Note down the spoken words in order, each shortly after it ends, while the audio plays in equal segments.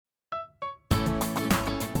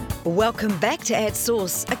Welcome back to At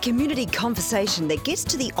Source, a community conversation that gets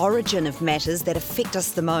to the origin of matters that affect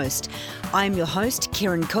us the most. I'm your host,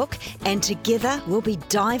 Kieran Cook, and together we'll be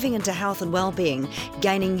diving into health and well-being,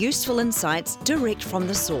 gaining useful insights direct from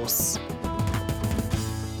the source.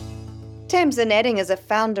 Tamzyn Adding is a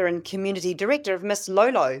founder and community director of Miss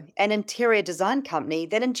Lolo, an interior design company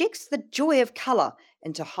that injects the joy of colour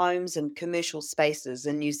into homes and commercial spaces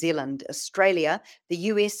in New Zealand, Australia, the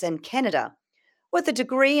US and Canada. With a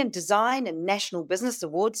degree in design and national business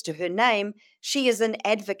awards to her name, she is an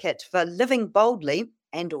advocate for living boldly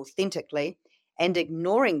and authentically and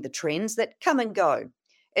ignoring the trends that come and go.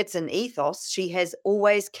 It's an ethos she has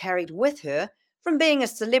always carried with her, from being a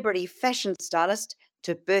celebrity fashion stylist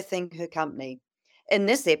to birthing her company. In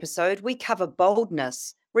this episode, we cover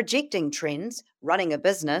boldness, rejecting trends, running a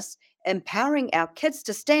business, empowering our kids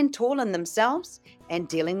to stand tall in themselves, and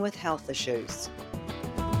dealing with health issues.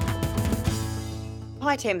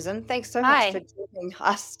 Hi, Tamzyn. Thanks so much for joining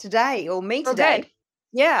us today, or me today. Good.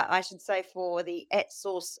 Yeah, I should say, for the At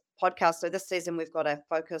Source podcast. So this season we've got a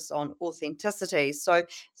focus on authenticity. So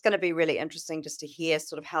it's going to be really interesting just to hear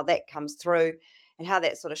sort of how that comes through and how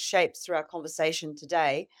that sort of shapes through our conversation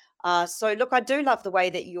today. So look, I do love the way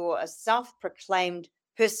that you're a self-proclaimed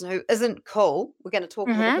person who isn't cool. We're going to talk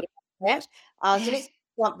a little bit about that. So let's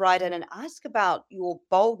jump right in and ask about your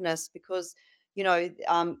boldness, because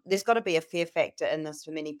there's got to be a fear factor in this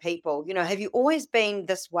for many people. Have you always been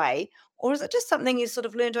this way, or is it just something you sort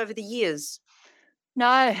of learned over the years? No,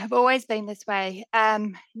 I've always been this way.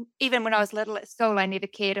 Even when I was little at school, I never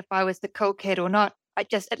cared if I was the cool kid or not.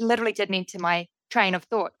 It literally didn't enter my train of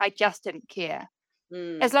thought. I just didn't care.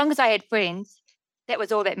 As long as I had friends, that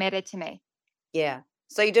was all that mattered to me. Yeah.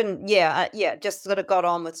 So you didn't, just sort of got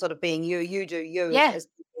on with sort of being you do you, as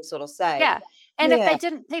people sort of say. Yeah. And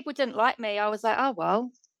if people didn't like me, I was like, oh,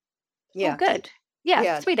 well, all good.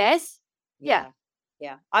 Yeah. Sweet as. Yeah.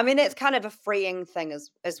 I mean, it's kind of a freeing thing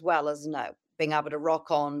as well, isn't it? Being able to rock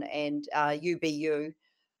on and you be you.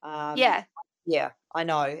 Yeah, I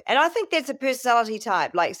know. And I think that's a personality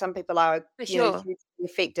type. Like, some people are, For sure. hugely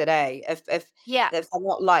affected, if they're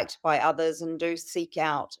not liked by others, and do seek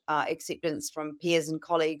out acceptance from peers and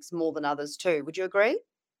colleagues more than others too. Would you agree?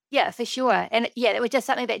 Yeah, for sure. And it was just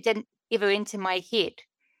something that didn't ever enter my head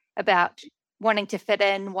about wanting to fit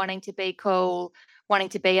in, wanting to be cool, wanting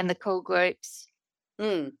to be in the cool groups.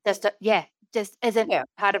 Just isn't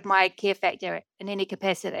part of my care factor in any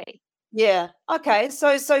capacity. Yeah. Okay.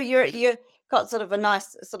 So you're got sort of a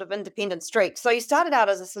nice sort of independent streak. So you started out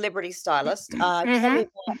as a celebrity stylist. Tell me about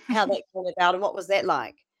how that came about and what was that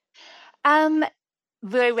like?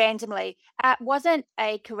 Very randomly. It wasn't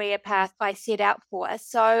a career path I set out for.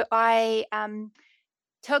 So I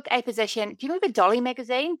took a position. Do you remember Dolly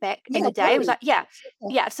magazine back in the day? Dolly. It was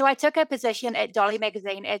like, So I took a position at Dolly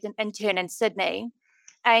magazine as an intern in Sydney.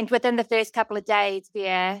 And within the first couple of days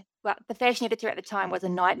the fashion editor at the time was a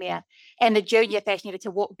nightmare, and the junior fashion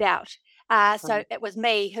editor walked out. So it was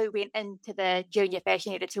me who went into the junior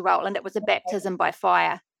fashion editor role, and it was a baptism by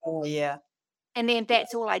fire. Oh, yeah. And then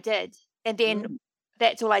that's all I did. And then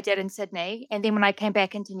that's all I did in Sydney. And then when I came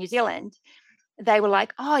back into New Zealand, they were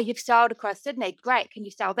like, oh, you've styled across Sydney. Great. Can you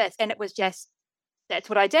style this? And it was just, that's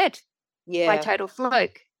what I did. Yeah. By total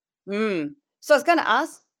fluke. So I was going to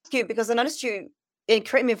ask you, because I noticed you, and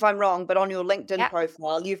correct me if I'm wrong, but on your LinkedIn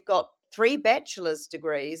profile, you've got 3 bachelor's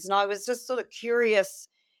degrees. And I was just sort of curious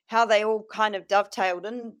how they all kind of dovetailed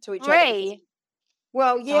into each other. 3?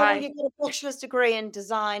 Well, you got a bachelor's degree in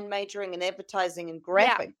design, majoring in advertising and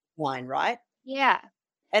graphic design, right? Yeah.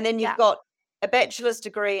 And then you've got a bachelor's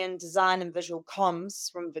degree in design and visual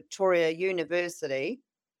comms from Victoria University.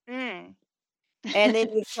 And then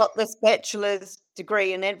you've got this bachelor's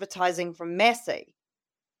degree in advertising from Massey.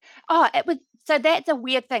 Oh, so that's a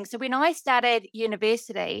weird thing. So when I started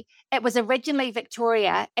university, it was originally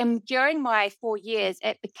Victoria, and during my 4 years,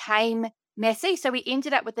 it became Massey. So we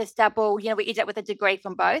ended up with this double, we ended up with a degree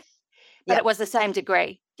from both, but it was the same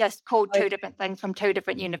degree, just called 2 different things from 2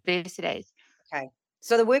 different universities. Okay.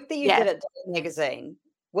 So the work that you did at Dolly magazine,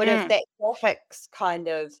 would have that graphics kind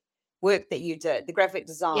of work that you did, the graphic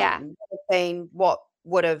design, would have been what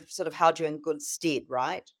would have sort of held you in good stead,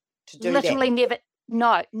 right? To do literally never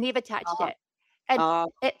touched it. And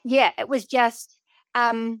it was just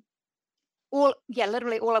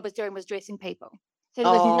literally all I was doing was dressing people. So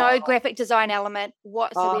there was no graphic design element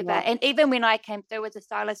whatsoever. No. And even when I came through as a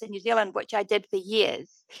stylist in New Zealand, which I did for years,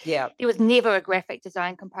 there was never a graphic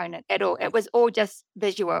design component at all. It was all just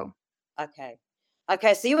visual. Okay.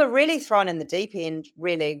 So you were really thrown in the deep end,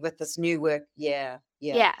 really, with this new work. Yeah.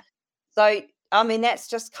 So, I mean, that's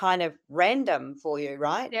just kind of random for you,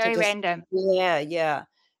 right? Very random. Yeah.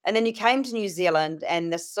 And then you came to New Zealand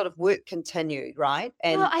and this sort of work continued, right?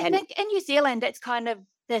 Well, I And think in New Zealand, it's kind of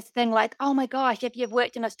this thing like, oh my gosh, if you've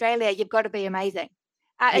worked in Australia, you've got to be amazing.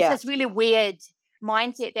 It's yeah, this really weird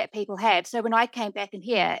mindset that people have. So when I came back in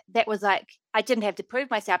here, that was like, I didn't have to prove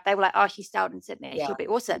myself. They were like, oh, she styled in Sydney. yeah. She'll be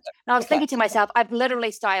awesome. And I was Okay. thinking to myself, I've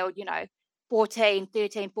literally styled, 14,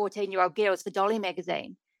 13, 14-year-old girls for Dolly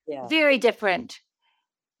magazine. Yeah. Very different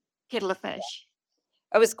kettle of fish.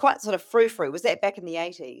 It was quite sort of frou-frou. Was that back in the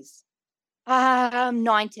 80s,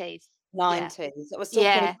 90s. Yeah. 90s? It was still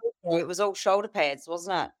pretty Yeah. frou-frou. It was all shoulder pads,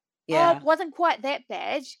 wasn't it? Oh, it Yeah. wasn't quite that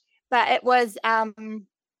bad, but it was,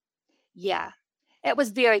 yeah, it was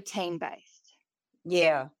very team based.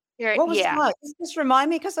 Yeah. Very, What was it yeah. like? Just remind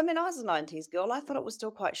me, because I mean, I was a 90s girl. I thought it was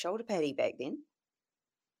still quite shoulder paddy back then.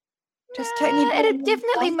 Just take me It had back.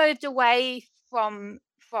 definitely moved away from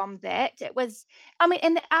that. It was, I mean,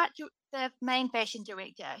 and the main fashion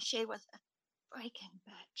director, she was a freaking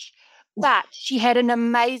bitch, but she had an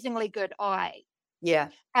amazingly good eye. Yeah.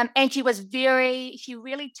 And she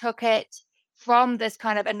really took it from this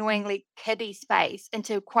kind of annoyingly kiddie space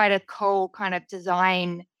into quite a cool kind of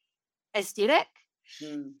design aesthetic.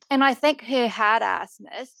 Mm, And I think her hard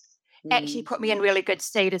assness actually mm, put me in really good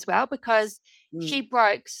stead as well, because she mm.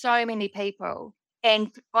 broke so many people.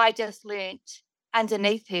 And I just learnt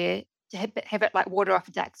underneath her to have it like water off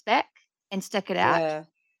a duck's back and stick it out. Yeah.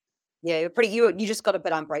 Yeah, you're pretty you just got a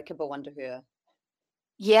bit unbreakable under her.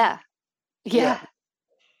 Yeah. Yeah.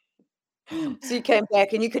 Yeah. So you came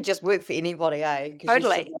back and you could just work for anybody, eh? Because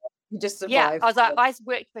Totally. you just Yeah. survived. I was like, I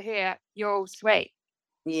worked for her. You're all sweet.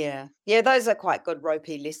 Yeah. Yeah, those are quite good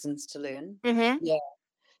ropey lessons to learn. Mm-hmm. Yeah.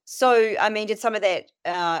 So, I mean, did some of that,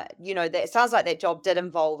 that sounds like that job did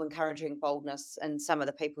involve encouraging boldness in some of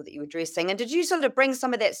the people that you were dressing. And did you sort of bring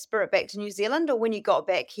some of that spirit back to New Zealand, or when you got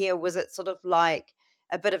back here, was it sort of like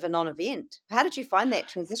a bit of a non-event? How did you find that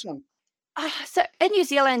transition? So in New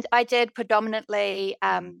Zealand, I did predominantly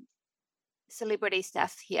celebrity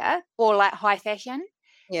stuff here, or like high fashion.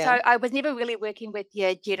 So Yeah. I was never really working with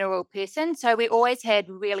your general person. So we always had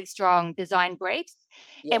really strong design briefs.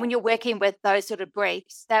 And Yeah. when you're working with those sort of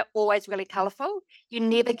briefs, they're always really colorful. You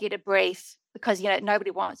never get a brief because,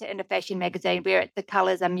 nobody wants it in a fashion magazine where the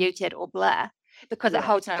colors are muted or blur, because it Yeah.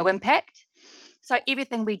 holds no impact. So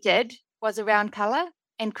everything we did was around color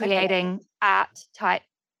and Okay. creating art type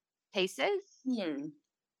pieces. Hmm.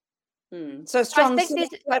 Hmm. So I strong, think so there's,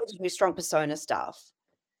 you're able to do strong persona stuff.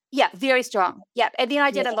 yeah, very strong. Yeah. And then I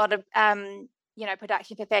Yeah. did a lot of,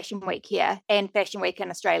 production for Fashion Week here and Fashion Week in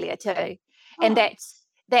Australia too. And Oh,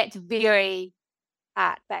 that's very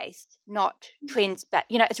art based, not trends, but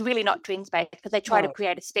it's really not trends based, because they try to no.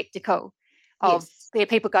 create a spectacle of Yes. where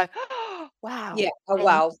people go, oh, wow. Yeah. A And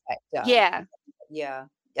wow factor. yeah. Yeah.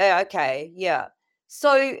 Yeah, okay, yeah.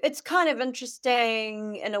 So it's kind of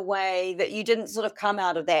interesting in a way that you didn't sort of come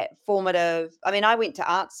out of that formative. I mean, I went to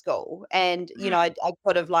art school and, Mm, I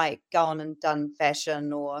could have like gone and done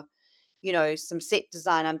fashion or, some set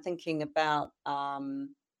design. I'm thinking about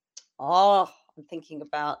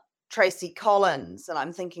Tracy Collins, and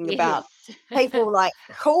I'm thinking about yes. people like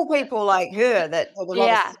cool people like her that did a lot of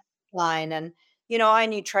Yeah. set design. And, I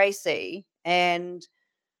knew Tracy and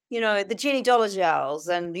the Jenny Dolezals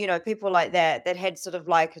and, people like that that had sort of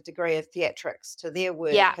like a degree of theatrics to their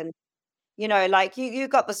work. Yeah. And, like you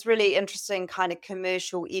got this really interesting kind of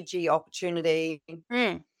commercial, edgy opportunity.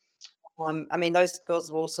 Mm, I mean, those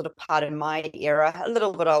girls were all sort of part of my era, a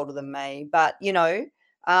little bit older than me, but,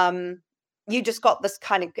 um, you just got this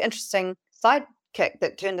kind of interesting sidekick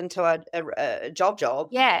that turned into a job.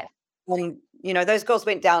 yeah. And, those girls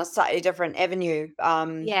went down a slightly different avenue.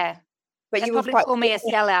 Yeah. But They you were probably quite call me a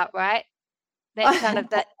sellout, right? That's kind of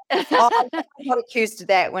the I got accused of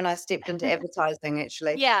that when I stepped into advertising,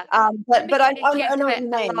 actually. yeah. I But mean, I you get I accused know of what it you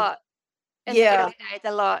a mean. lot in the Yeah, early days,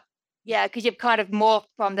 a lot. Yeah, because you've kind of morphed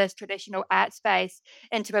from this traditional art space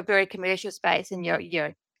into a very commercial space, and you're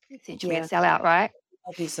essentially a yeah, sellout, right?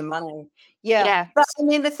 making some money. Yeah, Yeah. but, I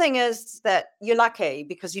mean, the thing is that you're lucky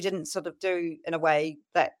because you didn't sort of do, in a way,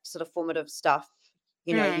 that sort of formative stuff.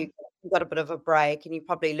 Mm, You got a bit of a break and you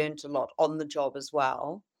probably learned a lot on the job as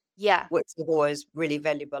well, yeah. which is always really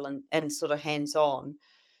valuable and sort of hands-on. Yeah.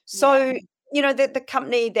 So, the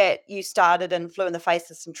company that you started and flew in the face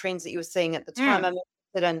of some trends that you were seeing at the time, Mm. I'm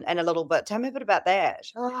interested in a little bit. Tell me a bit about that.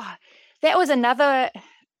 Oh, that was another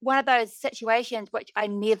one of those situations which I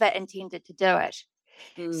never intended to do it.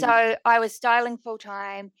 Mm, So I was styling full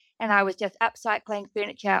time, and I was just upcycling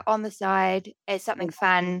furniture on the side as something mm,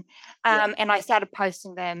 fun. yeah, And I started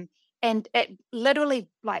posting them, and it literally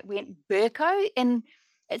like went Burko. And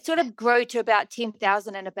it sort of grew to about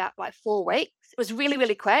 10,000 in about like 4 weeks. It was really,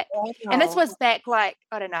 really quick. And this Wow. was back like,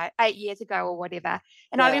 I don't know, 8 years ago or whatever.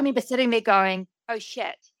 And I Yeah. remember sitting there going, oh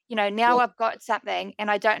shit, now Yeah. I've got something and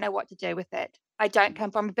I don't know what to do with it. I don't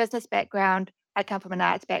come from a business background. I come from an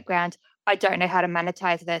arts background. I don't know how to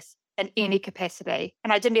monetize this in any capacity.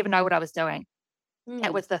 And I didn't even know what I was doing.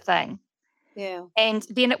 That Mm. was the thing. Yeah. And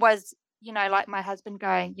then it was, like my husband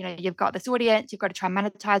going, you've got this audience, you've got to try and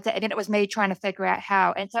monetize it. And then it was me trying to figure out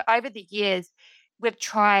how. And so over the years, we've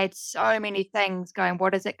tried so many things going,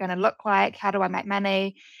 what is it going to look like? How do I make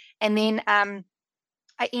money? And then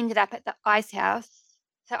I ended up at the Ice House.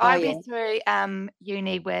 So Oh, I yeah. went through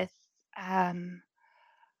uni with,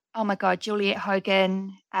 oh my God, Juliet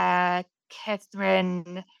Hogan, Catherine,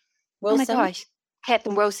 oh my Wilson? gosh,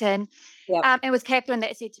 Catherine Wilson. Yep. It was Catherine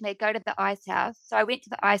that said to me, go to the Ice House. So I went to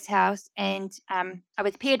the Ice House and I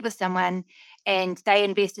was paired with someone and they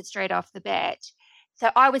invested straight off the bat. So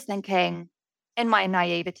I was thinking, in my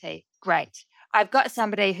naivety, great. I've got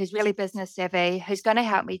somebody who's really business savvy, who's going to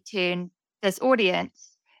help me turn this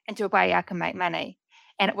audience into a way I can make money.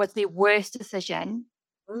 And it was the worst decision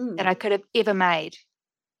that Mm. I could have ever made.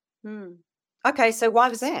 Mm. Okay, so why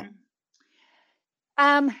was that?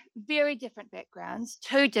 Very different backgrounds,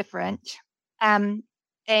 too different. Um,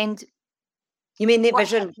 and You mean their what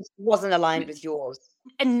vision just wasn't aligned with yours?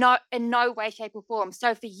 in no way, shape, or form.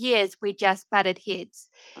 So for years we just butted heads.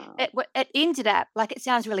 Oh. It ended up like it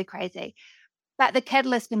sounds really crazy, but the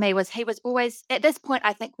catalyst for me was he was always at this point.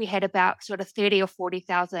 I think we had about sort of 30 or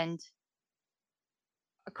 40,000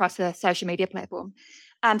 across the social media platform.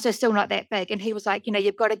 So still not that big. And he was like,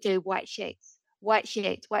 you've got to do white sheets, white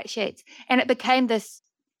sheets, white sheets. And it became this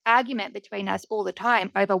argument between us all the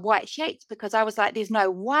time over white sheets because I was like, there's no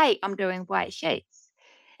way I'm doing white sheets.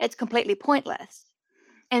 It's completely pointless.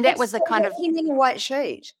 And that was What's the kind what of, do you mean a white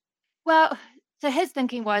sheet? well, so his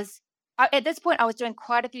thinking was at this point, I was doing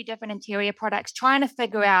quite a few different interior products, trying to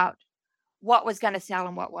figure out what was going to sell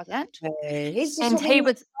and what wasn't. Okay. He's just And he talking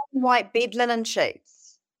was, white bed linen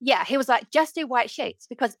sheets. yeah, he was like, just do white sheets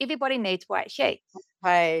because everybody needs white sheets.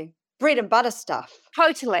 Hey, bread and butter stuff.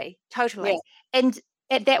 Totally, Yeah. totally. And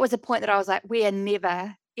that was a point that I was like, we are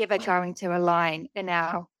never, ever going to align in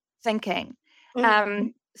our thinking. Mm.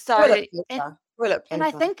 Um, so, Toilet and, paper. Toilet and I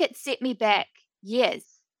paper. think it set me back years.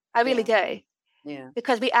 I really Yeah. do, Yeah.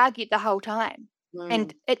 because we argued the whole time.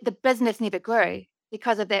 And Mm. the business never grew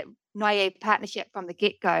because of that naive partnership from the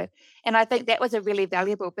get-go. And I think that was a really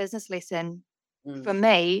valuable business lesson Mm. for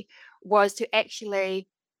me, was to actually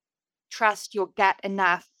trust your gut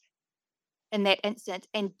enough in that instance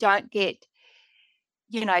and don't get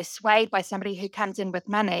swayed by somebody who comes in with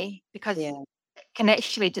money because Yeah. it can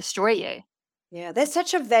actually destroy you. Yeah, that's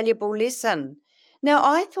such a valuable lesson. Now,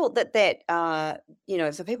 I thought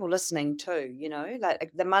for people listening too,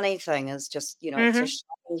 like the money thing is just, it's a Hmm.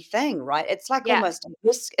 shiny thing, right? It's like Yeah, almost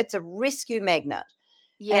it's a rescue magnet.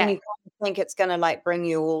 And yeah, you kind of think it's gonna like bring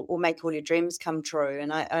you all or make all your dreams come true.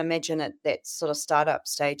 And I imagine at that sort of startup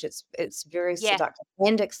stage, it's very yeah, seductive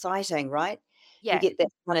and exciting, right? You yeah. get that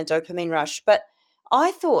kind of dopamine rush. But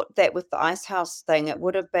I thought that with the Ice House thing, it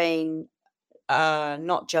would have been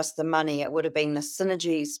not just the money, it would have been the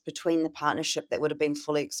synergies between the partnership that would have been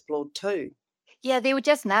fully explored too. Yeah, there were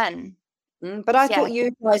just none. But I Yeah. thought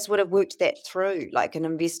you guys would have worked that through, like an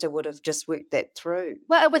investor would have just worked that through.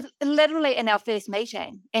 Well, it was literally in our first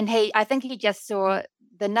meeting. And I think he just saw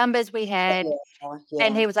the numbers we had Yeah,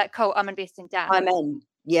 and yeah. he was like, cool, I'm investing, done. I'm in.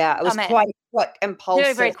 Yeah, it was I'm in. quite quick,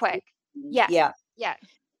 Very, very impulsive. quick. Yeah. Yeah, Yeah.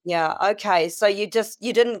 yeah, okay. So you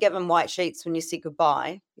didn't give him white sheets when you said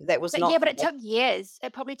goodbye. That was But yeah, not but it took years.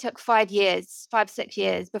 It probably took 5 years, 5, 6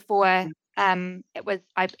 years before I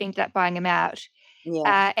ended up buying him out.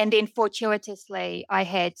 yeah. And then fortuitously, I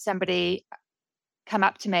had somebody come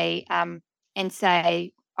up to me and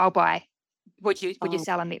say, "I'll buy. Would you Oh,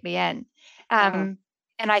 sell and let me in?" oh,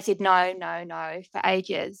 And I said, "No, no, no," for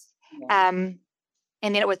ages. yeah. Um,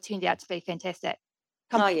 and then it was turned out to be fantastic.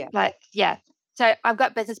 Oh, yeah. Like, yeah. So I've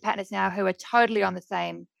got business partners now who are totally on the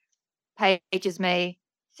same page as me,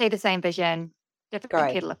 see the same vision, different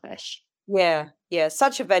Great. kettle of fish. Yeah, yeah,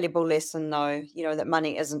 such a valuable lesson though, that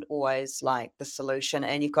money isn't always like the solution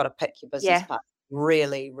and you've got to pick your business Yeah, partner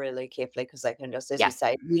really, really carefully because they can just, as we yeah.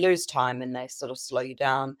 say, you lose time and they sort of slow you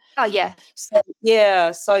down. Oh, yeah, So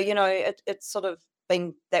yeah, so it's sort of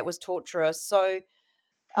been that was torturous. So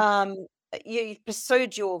um, you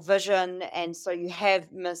pursued your vision, and so you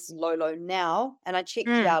have Miss Lolo now, and I checked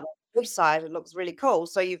it mm, out on the website. It looks really cool.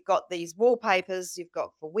 So you've got these wallpapers, you've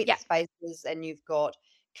got for wet yeah. spaces, and you've got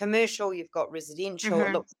commercial, you've got residential. It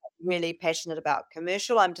Hmm. looks like you're really passionate about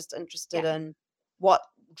commercial. I'm just interested Yeah. in what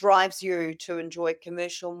drives you to enjoy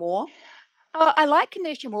commercial more? Oh, I like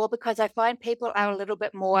commercial more because I find people are a little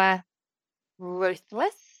bit more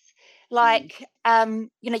ruthless. Mm, Like,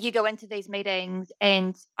 you go into these meetings,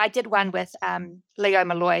 and I did one with Leo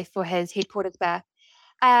Malloy for his headquarters bar,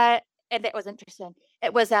 uh, and that was interesting.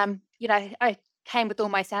 It was, I came with all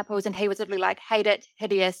my samples, and he was literally like, hate it,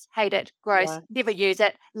 hideous, hate it, gross, yeah, never use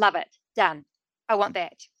it, love it, done. I want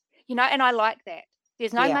that, and I like that.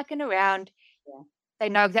 There's no yeah, mucking around. yeah, They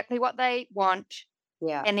know exactly what they want,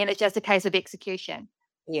 yeah. and then it's just a case of execution.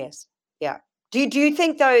 Yes. Yeah. Do you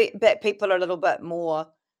think though that people are a little bit more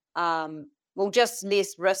well, just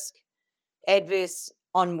less risk adverse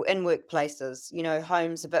on in workplaces,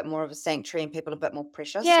 homes a bit more of a sanctuary and people a bit more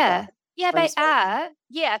precious about Yeah. Yeah, home they space? are.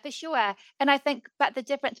 Yeah, for sure. And I think, but the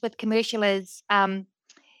difference with commercial is,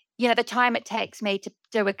 the time it takes me to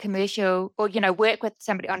do a commercial or, work with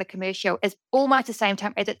somebody on a commercial is almost the same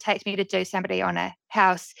time as it takes me to do somebody on a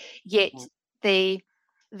house, yet Yeah. the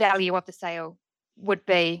value of the sale would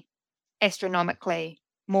be astronomically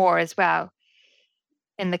more as well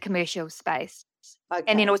in the commercial space.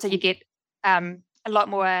 And then Okay. also you get a lot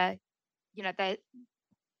more, they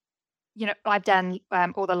I've done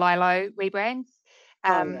all the Lilo rebrands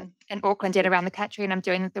Oh yeah. in Auckland and around the country, and I'm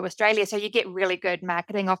doing them through Australia. So you get really good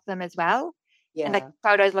marketing off them as well. And the Yeah.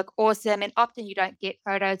 photos look awesome. And often you don't get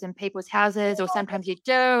photos in people's houses, or sometimes you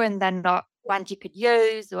do, and they're not ones you could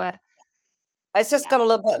use. Or It's just yeah, got a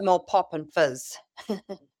little bit more pop and fizz.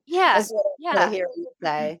 yeah, Is what I'm kinda yeah, hearing you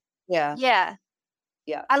say. Yeah. yeah.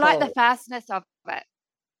 Yeah. I like the Cool. fastness of it as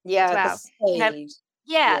Yeah, the well. You know, speed.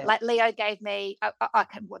 yeah, Yeah. like Leo gave me, I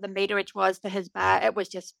can't, what the meterage was for his bar. It was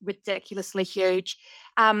just ridiculously huge.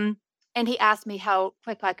 Um, and he asked me how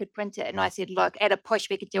quick I could print it. And I said, look, at a push,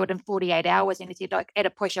 we could do it in 48 hours. And he said, look, at a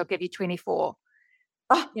push, I'll give you 24.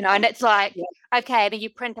 Oh, And it's like, yeah. okay, then you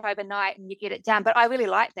print overnight and you get it done. But I really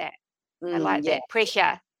like that. I like Yeah. that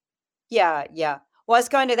pressure. Yeah, yeah. Well, I was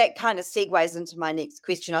going to that kind of segues into my next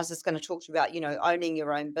question. I was just going to talk to you about, owning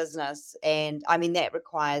your own business. And I mean, that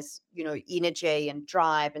requires, energy and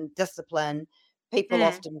drive and discipline. People Mm,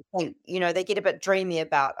 often think, they get a bit dreamy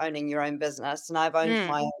about owning your own business. And I've owned mm,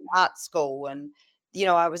 my own art school and,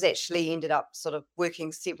 I was actually ended up sort of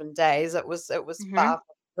working 7 days. It was mm-hmm. far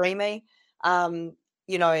from dreamy. Um,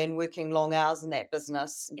 and working long hours in that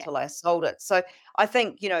business Yeah. until I sold it. So I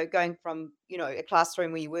think, going from, a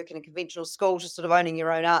classroom where you work in a conventional school to sort of owning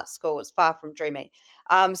your own art school, it's far from dreamy.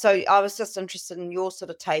 So I was just interested in your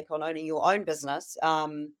sort of take on owning your own business,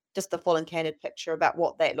 just the full and candid picture about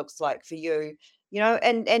what that looks like for you,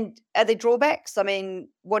 and are there drawbacks? I mean,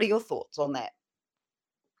 what are your thoughts on that?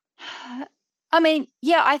 I mean,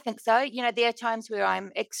 yeah, I think so. There are times where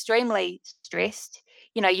I'm extremely stressed.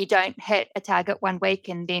 You don't hit a target one week,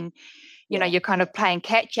 and then Yeah, you're kind of playing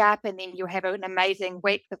catch up, and then you have an amazing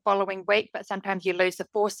week the following week, but sometimes you lose the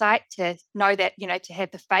foresight to know that, to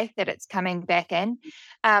have the faith that it's coming back in.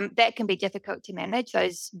 That can be difficult to manage,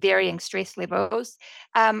 those varying stress levels.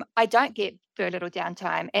 I don't get very little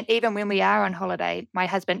downtime. And even when we are on holiday, my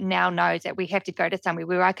husband now knows that we have to go to somewhere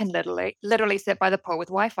where I can literally sit by the pool with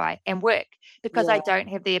Wi-Fi and work because I yeah, don't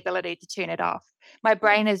have the ability to turn it off. My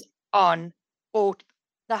brain is on all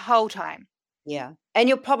the whole time. yeah. And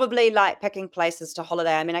you're probably like picking places to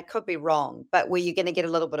holiday. I mean, I could be wrong, but were you going to get a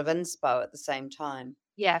little bit of inspo at the same time?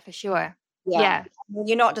 Yeah, for sure. Yeah. Yeah. Well,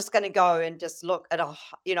 you're not just gonna go and just look at a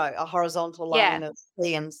horizontal line Yeah. of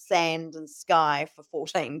sea and sand and sky for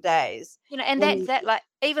 14 days. And When that's you it. Like,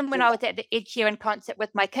 even when Yeah, I was at the Ed Sheeran concert with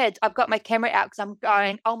my kids, I've got my camera out because I'm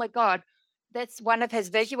going, oh my God, that's one of his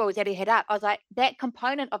visuals that he had up. I was like, that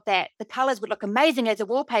component of that, the colors would look amazing as a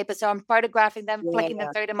wallpaper. So I'm photographing them, flicking them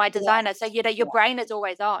yeah, through to my yeah, designer. So, your yeah, brain is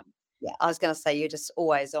always on. yeah. I was gonna say you're just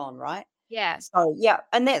always on, right? Yeah. So, yeah,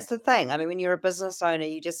 and that's the thing. I mean, when you're a business owner,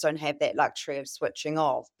 you just don't have that luxury of switching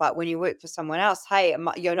off. But when you work for someone else, hey,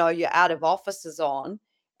 your out of office is on,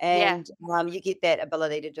 Yeah. and you get that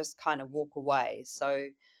ability to just kind of walk away. So,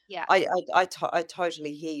 Yeah. I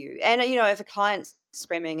totally hear you. And, if a client's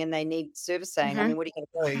screaming and they need servicing, I Hmm. mean, what are you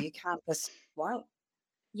gonna do? You can't just, well,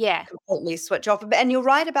 Yeah. completely switch off. And you're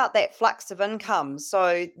right about that flux of income.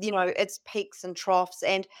 So, it's peaks and troughs.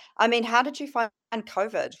 And I mean, how did you find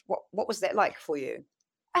COVID? What was that like for you?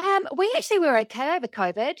 We actually were okay over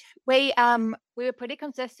COVID. We were pretty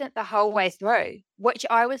consistent the whole way through, which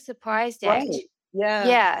I was surprised at. Great. Yeah.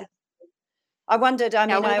 Yeah. I wondered, I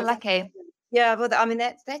Yeah, mean, we were lucky. yeah, well, I mean,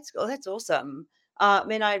 that's awesome. I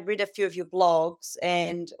mean, I read a few of your blogs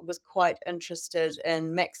and was quite interested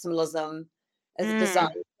in maximalism as a design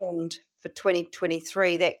Mm. trend for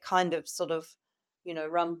 2023. That kind of sort of,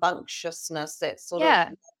 rambunctiousness, that sort of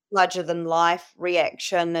Yeah. larger than life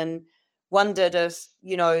reaction. And wondered if,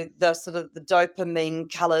 the sort of the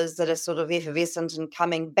dopamine colours that are sort of effervescent and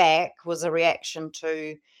coming back was a reaction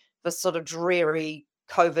to the sort of dreary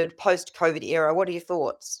post-COVID era. What are your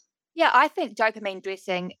thoughts? Yeah, I think dopamine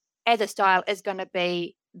dressing as a style is going to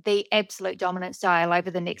be the absolute dominant style over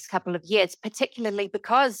the next couple of years, particularly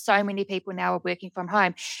because so many people now are working from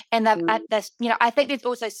home. And Mm, this, I think there's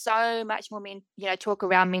also so much more talk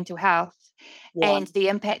around mental health yeah, and the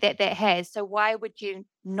impact that that has. So why would you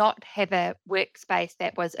not have a workspace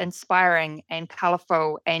that was inspiring and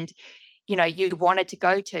colorful and you wanted to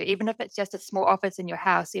go to, even if it's just a small office in your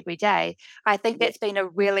house every day? I think yeah, that's been a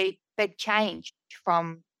really big change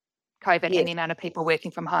from COVID yeah, and the amount of people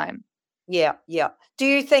working from home. yeah, yeah. Do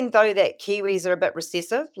you think though that Kiwis are a bit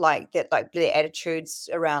recessive, like that, like their attitudes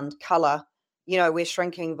around colour? We're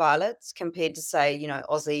shrinking violets compared to say,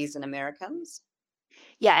 Aussies and Americans.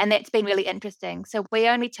 Yeah, and that's been really interesting. So we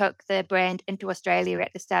only took the brand into Australia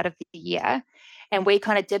at the start of the year, and we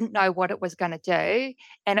kind of didn't know what it was going to do,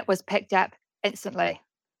 and it was picked up instantly.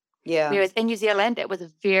 Yeah, Whereas in New Zealand, it was a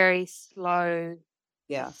very slow,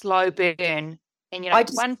 yeah. slow burn. And one I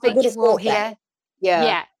would feature have wall thought that. here. Yeah,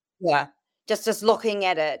 Yeah, yeah. Just looking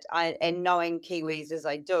at it, and knowing Kiwis as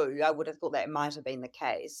I do, I would have thought that might have been the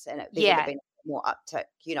case, and there would have yeah, been more uptick,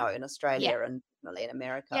 in yeah. Australia and definitely in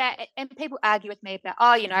America. Yeah, and people argue with me about,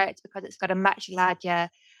 it's because it's got a much larger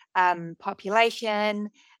population.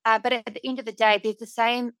 But at the end of the day, there's the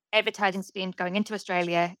same advertising spend going into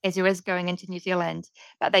Australia as there is going into New Zealand,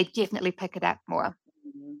 but they definitely pick it up more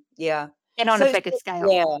Yeah. and on a So bigger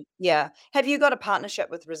scale. yeah, yeah. Have you got a partnership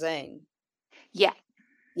with Resine? Yeah.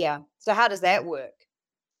 Yeah. So how does that work?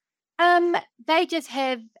 They just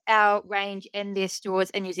have our range in their stores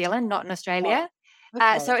in New Zealand, not in Oh, Australia. So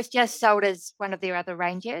okay. it's just sold as one of their other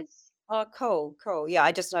ranges. Oh, cool, cool. Yeah,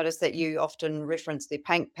 I just noticed that you often reference their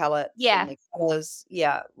paint palettes and Yeah. their colours,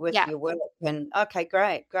 yeah, with Yeah. your work. And okay,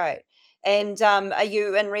 great, great. And are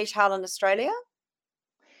you in retail in Australia?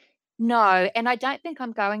 No, and I don't think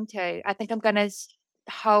I'm going to. I think I'm going to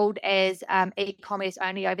hold as e-commerce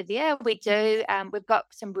only over there. We've got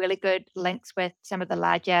some really good links with some of the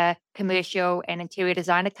larger commercial and interior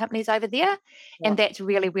designer companies over there, Yeah. and that's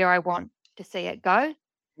really where I want to see it go.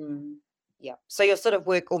 Mm. Yeah. So you'll sort of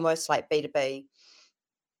work almost like B2B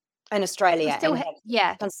in We Australia still, and have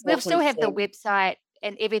yeah, we'll still have the consultancy.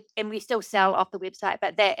 website and we still sell off the website,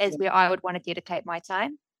 but that is Yeah. where I would want to dedicate my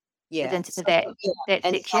time, is Yeah. into So, yeah, that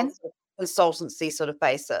and some section. sort of consultancy sort of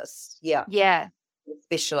basis. Yeah. Yeah. With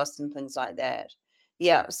specialists and things like that.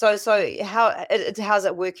 Yeah. So how's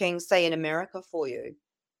it working, say, in America for you?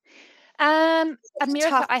 It's a America,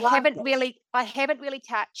 tough market. I haven't really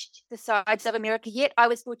touched the sides of America yet. I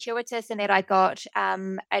was fortuitous in that I got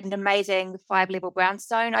an amazing 5-level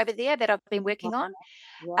brownstone over there that I've been working on.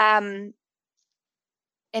 Yeah. Um,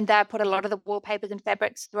 and they put a lot of the wallpapers and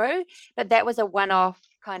fabrics through, but that was a one-off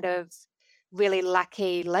kind of really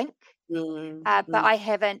lucky link. Mm, But mm, I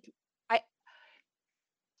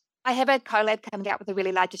I have a collab coming out with a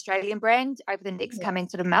really large Australian brand over the next yeah, coming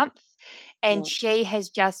sort of month. And yeah, she has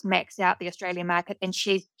just maxed out the Australian market and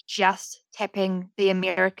she's just tapping the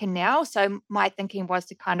American now. So my thinking was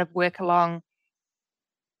to kind of work along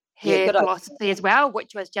yeah, her good idea. philosophy as well,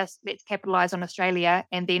 which was just let's capitalize on Australia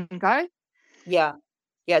and then go. Yeah.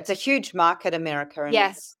 Yeah, it's a huge market, America, and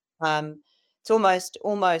Yeah. it's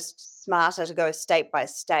almost smarter to go state by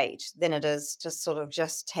state than it is to sort of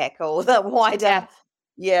just tackle the wider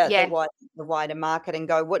Yeah. yeah, Yeah. the wider market and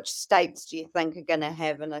go, which states do you think are gonna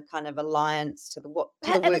have in a kind of alliance to the And work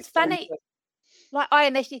it's that I'm funny, like I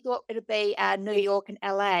initially thought it'd be New York and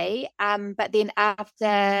LA. But then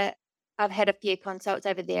after I've had a few consults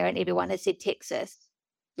over there and everyone has said Texas,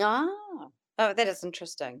 Ah. Oh, that is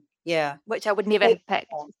interesting. Yeah. which I would never So have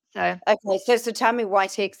picked. So okay, so tell me why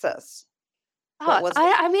Texas? What oh, was it?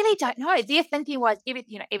 I really don't know. Their thinking was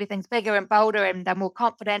everything's bigger and bolder and they're more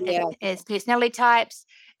confident Yeah. as personality types.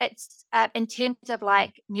 It's in terms of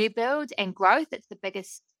like new builds and growth, it's the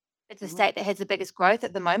biggest. It's a Mhm. state that has the biggest growth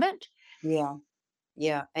at the moment. Yeah.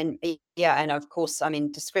 Yeah, and yeah, and of course, I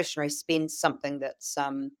mean, discretionary spend's something that's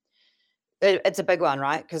it's a big one,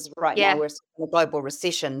 right? Because right now Yeah, we're in a global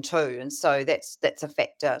recession too, and so that's a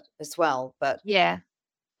factor as well. But yeah,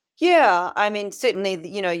 yeah, I mean, certainly,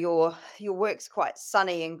 your work's quite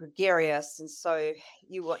sunny and gregarious, and so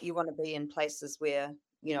you want to be in places where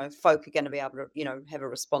folk are going to be able to have a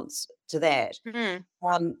response to that. mm,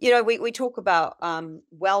 We talk about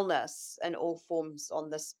wellness in all forms on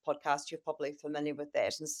this podcast. You're probably familiar with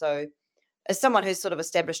that, and so as someone who's sort of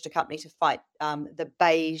established a company to fight the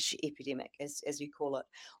beige epidemic, as you call it,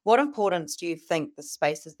 what importance do you think the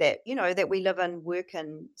spaces that that we live in, work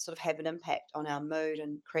in, sort of have an impact on our mood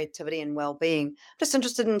and creativity and well-being? Just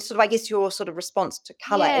interested in sort of, I guess, your sort of response to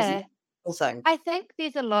color as an Yeah. thing. I think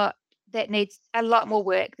there's a lot that needs a lot more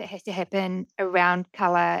work that has to happen around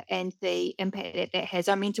color and the impact that that has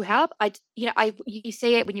on mental health. You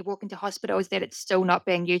see it when you walk into hospitals that it's still not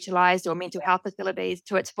being utilized, or mental health facilities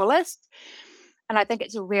to its fullest. And I think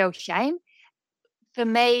it's a real shame. For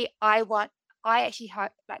me, I actually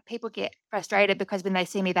hope, like, people get frustrated because when they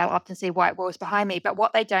see me, they'll often see white walls behind me. But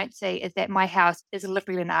what they don't see is that my house is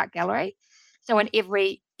literally an art gallery. So in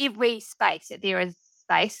every space that there is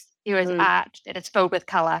space, there is Mm, art that is filled with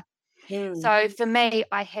color. mm, So for me,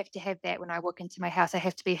 I have to have that when I walk into my house. I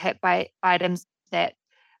have to be hit by items that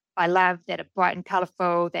I love, that are bright and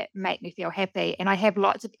colorful, that make me feel happy. And I have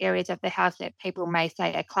lots of areas of the house that people may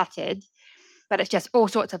say are cluttered, but it's just all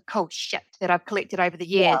sorts of cool shit that I've collected over the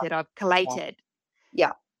years, yeah, that I've yeah. collated.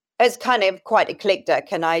 Yeah. It's kind of quite eclectic,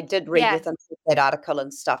 and I did read Yeah, within that article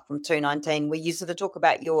and stuff from 219 where you sort of talk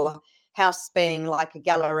about your house being like a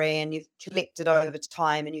gallery and you've collected over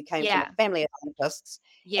time and you came from a yeah, family of artists.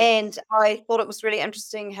 And yes, I thought it was really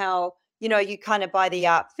interesting how, you kind of buy the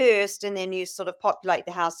art first and then you sort of populate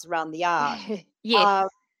the house around the art. yes. Um,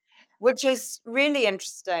 which is really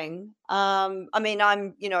interesting. I mean,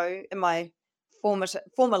 I'm, in my former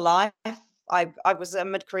life, I was a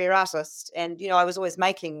mid-career artist, and I was always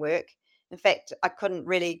making work. In fact, I couldn't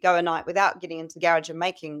really go a night without getting into the garage and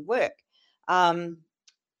making work. Um,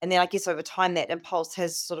 and then I guess over time that impulse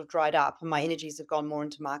has sort of dried up, and my energies have gone more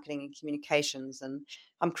into marketing and communications. And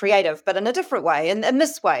I'm creative, but in a different way, in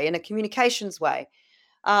this way, in a communications way.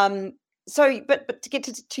 Um, but to get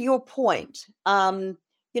to your point, I've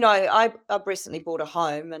recently bought a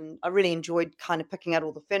home and I really enjoyed kind of picking out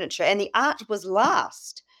all the furniture, and the art was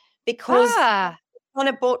last because Ah, I kind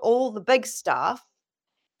of bought all the big stuff,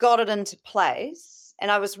 got it into place, and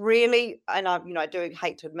I was really, and I do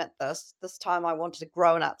hate to admit this time I wanted a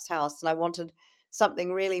grown-up's house and I wanted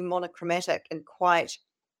something really monochromatic and quite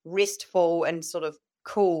restful and sort of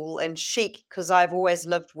cool and chic because I've always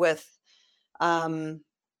lived with um,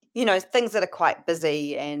 things that are quite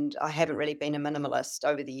busy, and I haven't really been a minimalist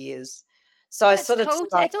over the years. So I it's sort of cool.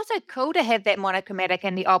 decided, It's also cool to have that monochromatic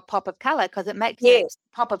and the odd pop of color, because it makes that yes,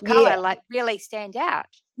 pop of yeah, color like really stand out.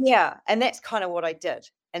 yeah, and that's kind of what I did.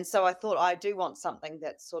 And so I thought I do want something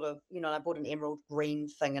that's sort of, I bought an emerald green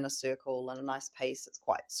thing in a circle and a nice piece. It's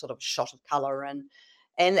quite sort of a shot of color, and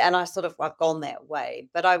I've gone that way.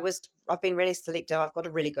 But I've been really selective. I've got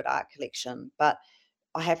a really good art collection, but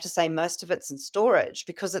I have to say most of it's in storage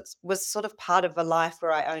because it was sort of part of a life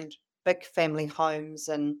where I owned big family homes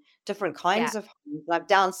and different Yeah. kinds of homes. And I've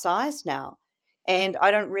downsized now. And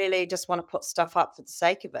I don't really just want to put stuff up for the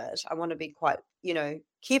sake of it. I want to be quite,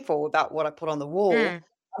 careful about what I put on the wall. Mm.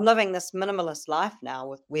 I'm living this minimalist life now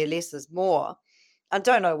with where less is more. I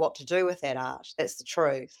don't know what to do with that art. That's the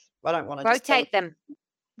truth. I don't want to just throw it. Rotate them.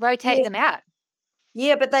 Rotate Yeah. them out.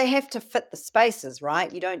 Yeah, but they have to fit the spaces,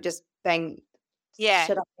 right? You don't just bang Yeah.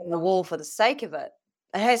 shit up on the wall for the sake of it.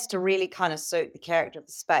 It has to really kind of suit the character of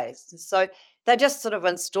the space. And so they're just sort of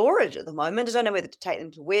in storage at the moment. I don't know whether to take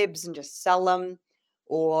them to webs and just sell them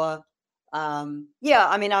or, yeah,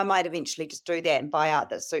 I mean, I might eventually just do that and buy art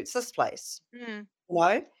that suits this place, Mm. you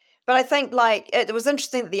know? But I think like it was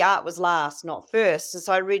interesting that the art was last, not first. And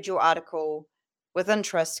so I read your article with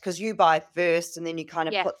interest because you buy first and then you kind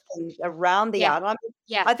of Yeah. put things around the Yeah. art. And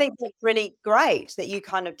Yeah. I think that's really great that you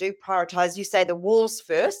kind of do prioritize. You say the walls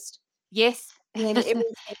first, Yes. and then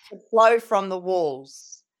everything should flow from the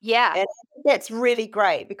walls. Yeah. And I think that's really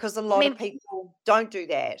great because a I lot of mean, people don't do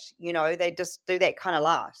that. They just do that kind of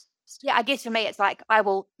last. yeah, I guess for me, it's like I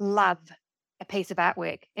will love a piece of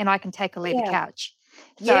artwork and I can take or leave a Yeah. couch.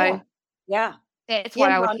 Yeah. So Yeah. that's Yeah. why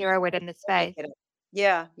I No, would I hero it in the totally space. get it.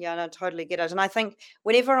 Yeah. Yeah. No, totally get it. And I think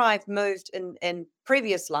whenever I've moved in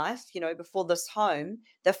previous life, before this home,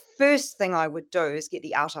 the first thing I would do is get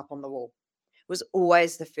the art up on the wall. Was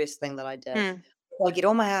always the first thing that I did. Mm. I'd get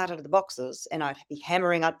all my art out of the boxes and I'd be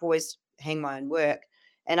hammering. I'd always hang my own work,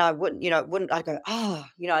 and I wouldn't, I'd go, oh,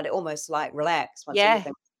 I'd almost like relax once Yeah.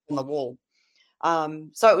 everything was on the wall.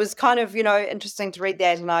 So it was kind of, interesting to read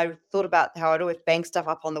that. And I thought about how I'd always bang stuff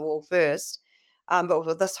up on the wall first. But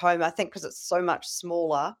with this home, I think because it's so much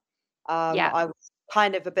smaller, Yeah. I was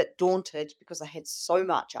kind of a bit daunted because I had so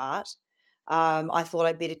much art. I thought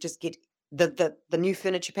I'd better just get the new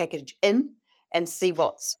furniture package in and see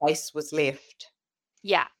what space was left,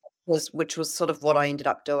 Yeah. which was sort of what I ended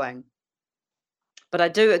up doing. But I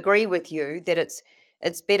do agree with you that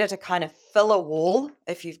it's better to kind of fill a wall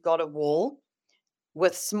if you've got a wall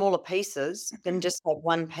with smaller pieces than just have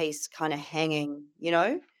one piece kind of hanging, on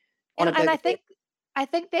a And bigger bed. I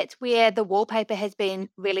think that's where the wallpaper has been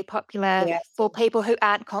really popular Yeah. for people who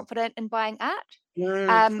aren't confident in buying art. Mm,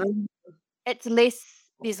 Um, mm, it's less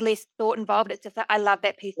there's less thought involved. It's just like, I love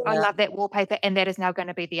that piece. I yeah, love that wallpaper, and that is now going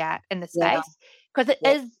to be the art in the yeah, space. Because it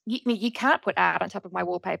yeah. is, you can't put art on top of my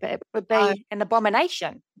wallpaper. It would Uh, be an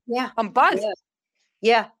abomination yeah, on both. yeah,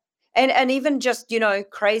 yeah. And even just,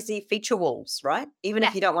 crazy feature walls, right? Even if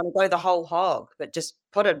Yeah, you don't want to go the whole hog, but just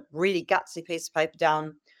put a really gutsy piece of paper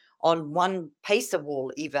down on one piece of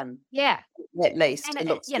wall even, yeah. at least. And It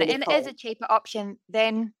looks really and it is cool. a cheaper option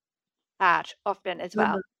than art often as Mhm,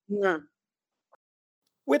 well. mhm.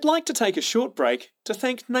 We'd like to take a short break to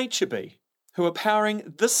thank NatureBee, who are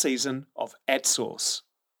powering this season of AdSource.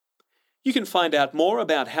 You can find out more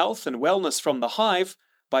about health and wellness from the hive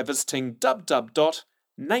by visiting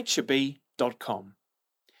www.naturebee.com.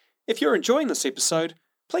 If you're enjoying this episode,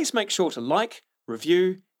 please make sure to like,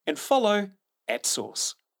 review, and follow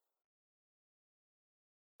AdSource.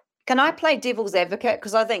 Can I play devil's advocate?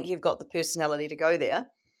 Because I think you've got the personality to go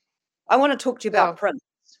there. I want to talk to you about Oh, print.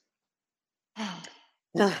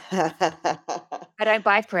 I don't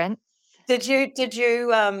buy print. Did you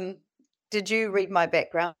read my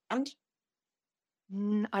background I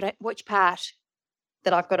don't. Which part?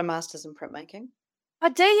 that I've got a master's in printmaking? Oh,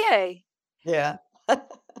 do you? Yeah.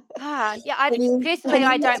 Yeah. I personally,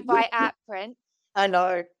 I don't buy art print. I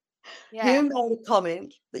know. You Yeah, made a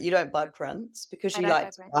comment that you don't buy prints because I you don't like buy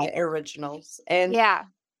to print. buy originals. And Yeah.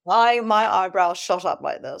 my eyebrows shot up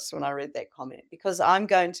like this when I read that comment because I'm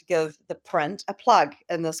going to give the print a plug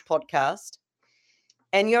in this podcast.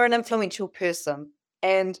 And you're an influential person,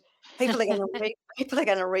 and people are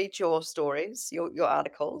gonna read your stories, your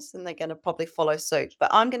articles, and they're gonna probably follow suit.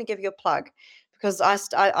 But I'm gonna give you a plug because I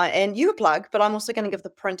and you a plug, but I'm also gonna give the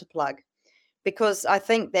print a plug because I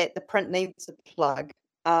think that the print needs a plug.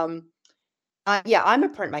 Um, yeah, I'm a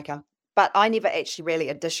printmaker, but I never actually really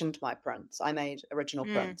editioned my prints. I made original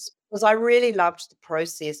Mm. prints because I really loved the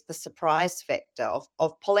process, the surprise factor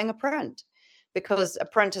of pulling a print. Because a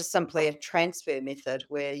print is simply a transfer method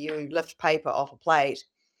where you lift paper off a plate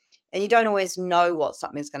and you don't always know what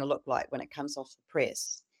something's going to look like when it comes off the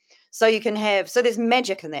press. So there's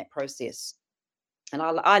magic in that process. And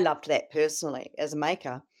I loved that personally as a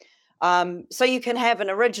maker. So you can have an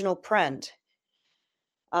original print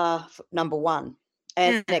number one.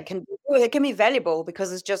 And Mm. it can be valuable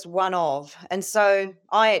because it's just one of. And so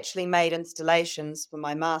I actually made installations for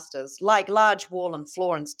my masters, like large wall and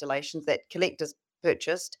floor installations that collectors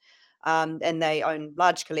purchased. And they own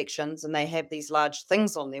large collections and they have these large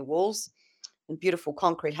things on their walls and beautiful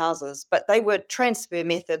concrete houses. But they were transfer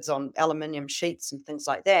methods on aluminium sheets and things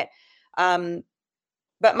like that. Um,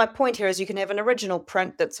 but my point here is you can have an original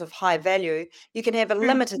print that's of high value. You can have a Mm.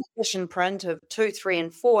 limited edition print of 2, 3,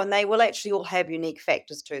 and 4, and they will actually all have unique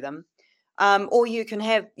factors to them. Or you can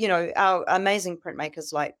have, our amazing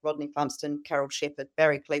printmakers like Rodney Plumston, Carol Shepherd,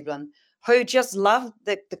 Barry Cleveland, who just love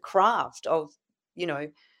the craft of, you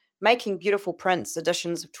know, making beautiful prints,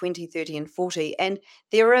 editions of 20, 30, and 40. And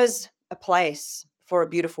there is a place for a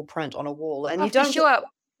beautiful print on a wall. And Oh, for sure.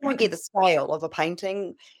 won't get the scale of a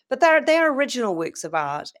painting, but they're original works of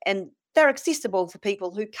art, and they're accessible for people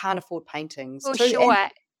who can't afford paintings For too. And sure.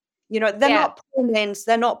 Yeah.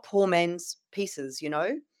 they're not poor man's pieces.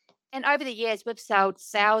 And over the years, we've sold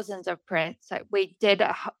thousands of prints. So we did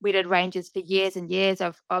ranges for years and years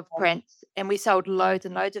of prints, and we sold loads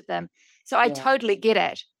and loads of them. So I Yeah. totally get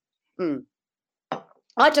it. Mm.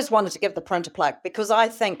 I just wanted to give the print a plug because I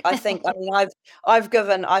mean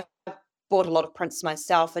I've bought a lot of prints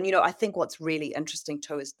myself, and I think what's really interesting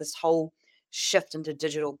too is this whole shift into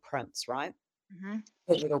digital prints, right? Mhm.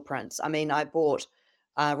 Digital prints. I mean,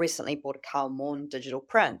 recently bought a Karl Morn digital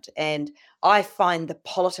print, and I find the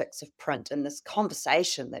politics of print and this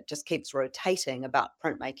conversation that just keeps rotating about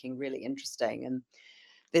printmaking really interesting. And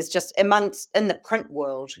there's just amongst in the print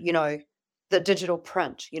world, the digital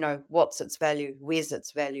print, what's its value, where's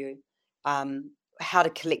its value, how do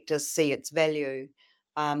collectors see its value.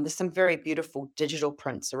 There's some very beautiful digital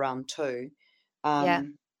prints around too. Yeah.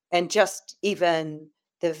 And just even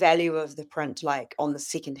the value of the print, like on the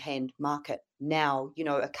secondhand market now,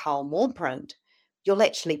 a Karl Morn print, you'll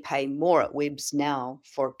actually pay more at Webb's now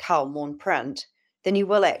for a Karl Morn print than you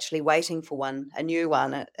will actually waiting for a new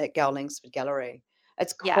one at Gowlingsford Gallery.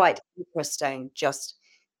 It's Yeah. quite interesting, just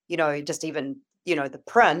even, the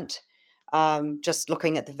print, just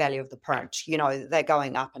looking at the value of the print, they're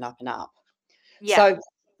going up and up and up. Yeah. So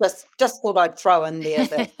Just thought I'd throw in there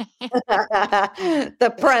that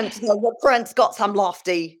the print's got some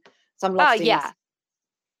loftiness. Oh, yeah,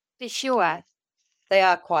 for sure. They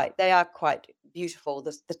are quite beautiful.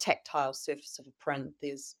 The tactile surface of a print.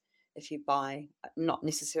 There's, if you buy not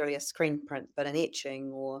necessarily a screen print, but an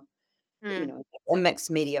etching or a mixed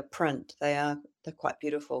media print, they're quite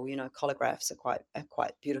beautiful. Collagraphs are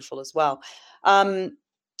quite beautiful as well.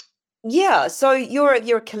 Yeah. So you're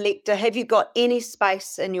a collector. Have you got any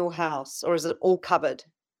space in your house, or is it all covered?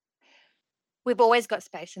 We've always got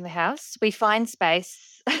space in the house. We find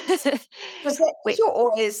space. Because you're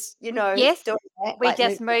always, Yes, doing that. we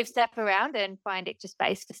just move stuff around and find extra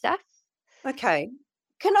space for stuff. Okay.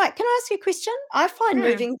 Can I ask you a question? I find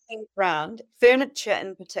moving things around, furniture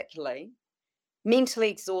in particularly,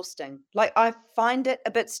 mentally exhausting. Like, I find it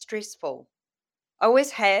a bit stressful. I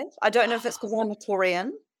always have. I don't know if it's because I'm a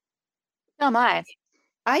Taurian. Oh, am I?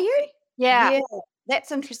 Are you? Yeah. Yeah.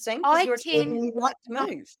 That's interesting because you're a Taurian and you like to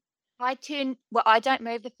move. I don't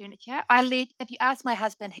move the furniture. If you ask my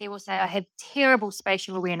husband, he will say I have terrible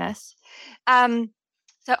spatial awareness. So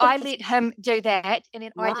I let him do that, and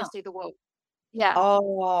then I just do the wall. Yeah.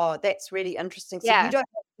 Oh, that's really interesting. So you don't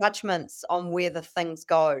have judgments on where the things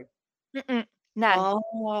go. None.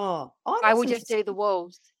 Oh, I will just do the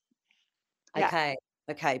walls. Okay.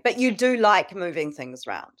 Okay. But you do like moving things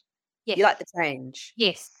around. Yes. You like the change.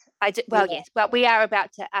 Yes. I do. Well, yes. But we are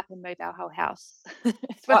about to up and move our whole house.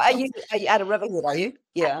 Are you out of Riverhead, are you?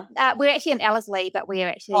 Yeah. We're actually in Ellerslie, but we are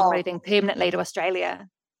actually moving permanently to Australia.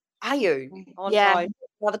 Are you? Oh, yeah. No.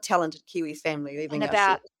 Another talented Kiwi family leaving in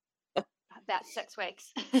us. About 6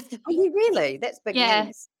 weeks. Are you really? That's big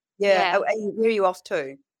news. Yeah. Where are you off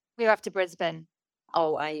to? We're off to Brisbane.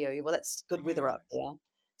 Oh, are you? Well, that's good weather up there.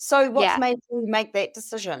 So what's made you make that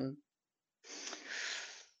decision?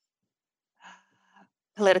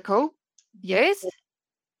 Political views,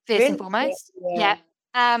 first and foremost. Yeah.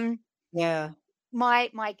 Yeah.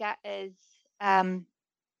 My gut is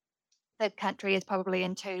the country is probably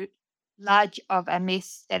in too large of a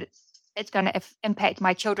mess that it's going to impact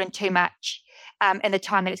my children too much and the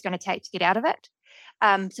time that it's going to take to get out of it.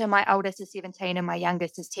 So my oldest is 17 and my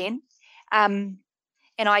youngest is 10. And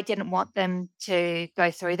I didn't want them to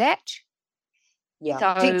go through that. Yeah.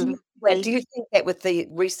 So do you think that with the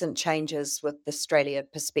recent changes with the Australia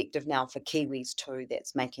perspective now for Kiwis too,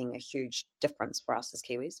 that's making a huge difference for us as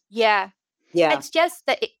Kiwis? Yeah. Yeah. It's just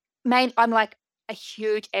that I'm like a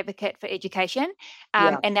huge advocate for education.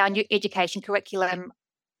 And our new education curriculum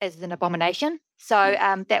is an abomination. So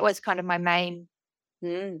that was kind of my main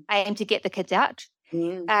aim, to get the kids out.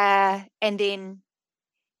 And then,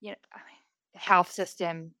 the health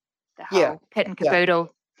system, the whole kit and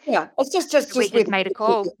caboodle. Yeah, it's just we just made a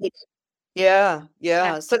call. Yeah.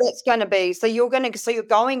 So that's going to be. So you're going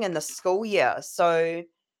in the school year. So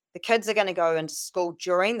the kids are going to go into school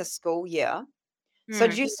during the school year. So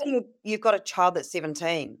did you say you've got a child that's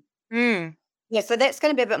 17? Yeah. So that's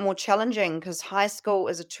going to be a bit more challenging because high school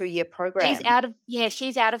is a 2-year program.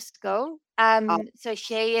 She's out of school. So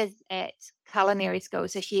she is at culinary school.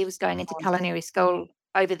 So she was going into culinary school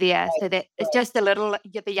over there. So that it's just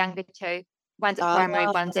the younger two. One's at primary,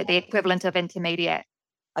 one's at the equivalent of intermediate.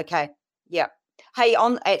 Okay. Yeah. Hey,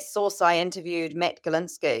 at Source, I interviewed Matt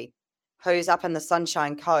Galinsky, who's up in the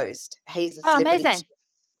Sunshine Coast. He's a celebrity. Amazing.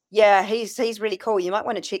 Yeah, he's really cool. You might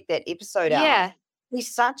want to check that episode out. Yeah.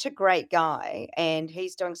 He's such a great guy, and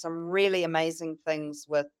he's doing some really amazing things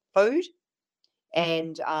with food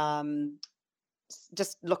and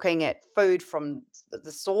just looking at food from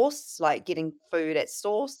the source, like getting food at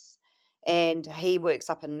source. And he works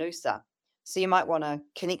up in Noosa. So you might want to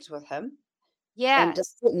connect with him. Yeah. And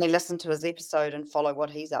just certainly listen to his episode and follow what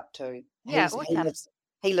he's up to. Yeah, awesome.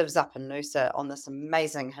 He lives up in Noosa on this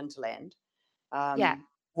amazing hinterland.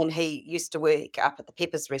 And he used to work up at the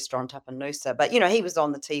Peppers restaurant up in Noosa. But, he was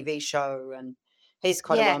on the TV show and he's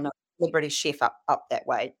quite a well-known celebrity chef up that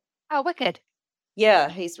way. Oh, wicked. Yeah,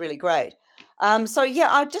 he's really great.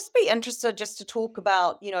 I'd just be interested just to talk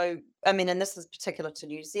about, and this is particular to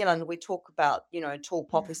New Zealand, we talk about, tall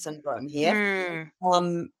poppy syndrome here.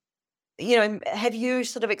 Have you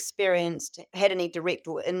sort of had any direct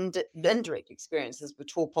or indirect experiences with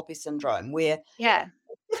tall poppy syndrome where it's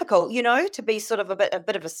difficult, to be sort of a bit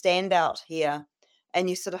of a standout here and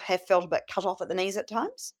you sort of have felt a bit cut off at the knees at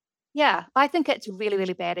times? Yeah, I think it's really,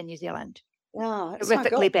 really bad in New Zealand. Yeah, it's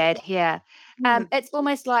horrifically bad here. It's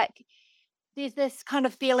almost like there's this kind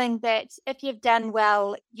of feeling that if you've done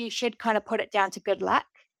well, you should kind of put it down to good luck.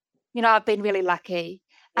 I've been really lucky.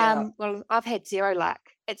 Well, I've had zero luck.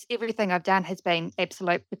 It's everything I've done has been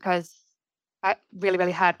absolute because really,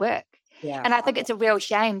 really hard work. Yeah. And I think it's a real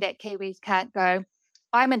shame that Kiwis can't go,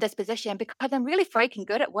 I'm in this position because I'm really freaking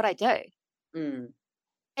good at what I do. Mm.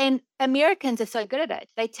 And Americans are so good at it.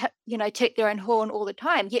 They, toot their own horn all the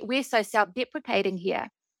time, yet we're so self-deprecating here.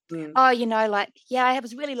 Mm. Oh, like, yeah, I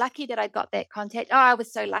was really lucky that I got that contact. Oh, I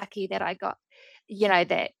was so lucky that I got,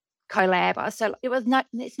 that collab. So it was not,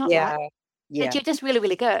 it's not Yeah. like Yeah. that. You're just really,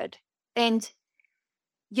 really good. And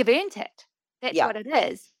you've earned it. That's Yeah. what it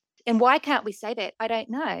is. And why can't we say that? I don't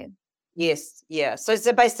know. Yes, yeah. So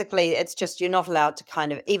basically, it's just you're not allowed to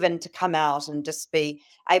kind of even to come out and just be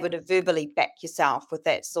able to verbally back yourself with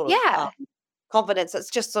that sort of Yeah. confidence. It's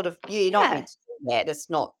just sort of you're not Yeah. meant to do that. It's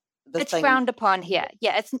not the It's thing. frowned upon here.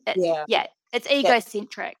 Yeah. It's That's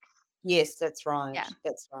egocentric. yes, that's right. Yeah.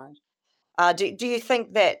 That's right. Do you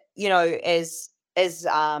think that as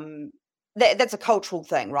that's a cultural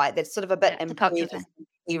thing, right? That's sort of a bit It's a cultural embedded thing.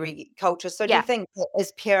 in every culture. So do you Yeah. think that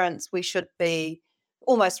as parents we should be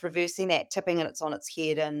almost reversing that, tipping it on its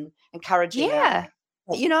head and encouraging Yeah.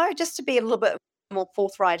 just to be a little bit more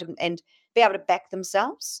forthright and be able to back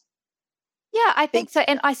themselves? Yeah, I Be- think so.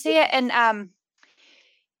 And I see it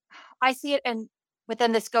in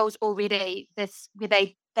within the schools already, this where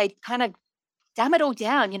they kind of dumb it all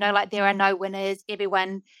down, like there are no winners,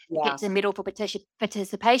 everyone yeah. gets a medal for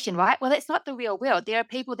participation, right? Well, that's not the real world. There are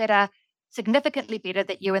people that are significantly better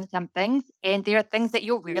than you in some things, and there are things that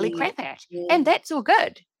you're really crap at. And that's all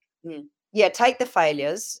good. Yeah, take the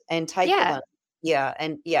failures and take the Yeah.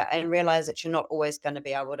 win. Yeah, and realize that you're not always going to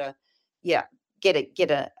be able to, get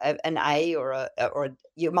an A or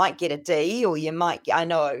you might get a D or you might. I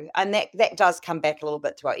know, and that does come back a little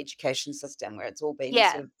bit to our education system where it's all been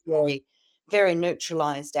Yeah. sort of very, very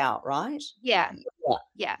neutralized out, right? Yeah. Yeah,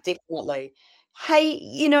 Yeah. definitely. Hey,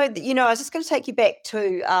 I was just going to take you back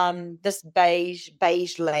to this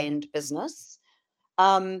beige land business.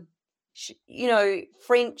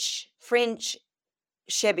 French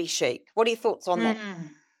shabby chic. What are your thoughts on that?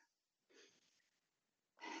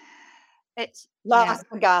 It's Last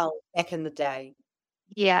Gale back in the day.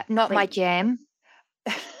 Yeah, not my jam.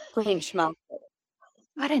 French market.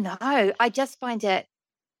 I don't know. I just find it.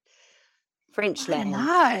 French I don't land.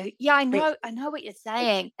 know. Yeah, I French- know. I know what you're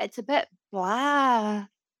saying. It's a bit blah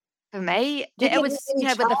for me. Do you It get was, any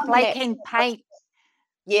with the charm in that flaking paint.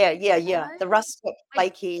 Yeah. No, The rustic,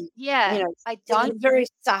 flaky, I sort don't. of very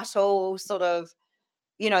subtle, sort of,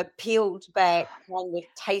 peeled back, kind of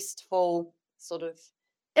tasteful, sort of.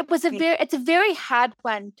 It's a very hard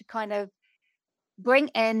one to kind of bring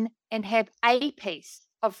in and have a piece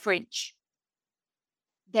of French,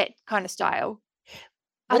 that kind of style.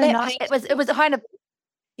 I don't know. It was kind of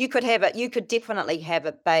You could have it. You could definitely have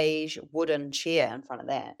a beige wooden chair in front of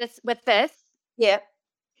that. this. Yeah,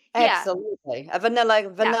 Yeah. absolutely. A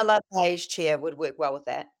vanilla beige chair would work well with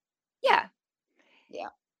that. Yeah. Yeah.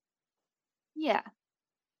 Yeah.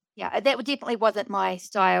 Yeah. That definitely wasn't my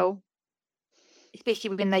style,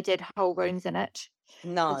 especially when they did whole rooms in it.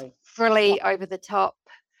 No. Frilly, over the top.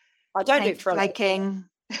 I don't do frilly. Flaking.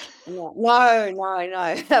 No.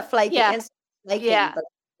 Flaking. Yeah. And flaking, Yeah. but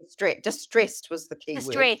distressed was the key word.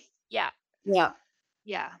 Distress. Yeah. Yeah.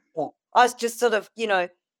 Yeah. I was just sort of,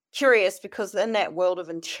 curious because in that world of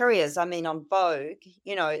interiors, I mean, on Vogue,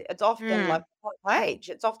 it's often like a front page.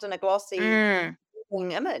 It's often a glossy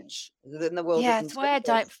image in the world of Yeah, that's why I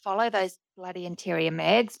interiors. don't follow those bloody interior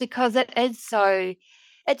mags, because it's so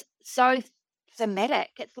thematic.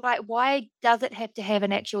 It's like, why does it have to have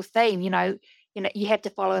an actual theme? You have to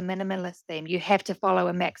follow a minimalist theme. You have to follow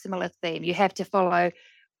a maximalist theme. You have to follow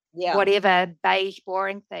whatever beige,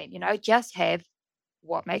 boring theme. Just have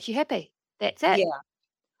what makes you happy. That's it. Yeah.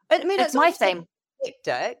 I mean, it's my theme.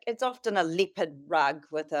 Eclectic. It's often a leopard rug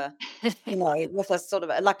with a, with a sort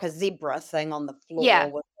of like a zebra thing on the floor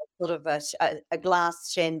with sort of a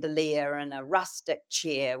glass chandelier and a rustic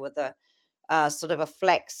chair with a sort of a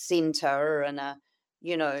flax center and a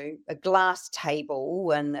glass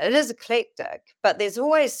table, and it is eclectic, but there's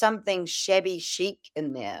always something shabby chic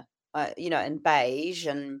in there, in beige,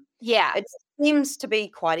 and it seems to be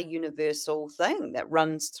quite a universal thing that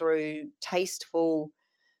runs through tasteful,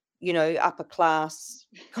 upper class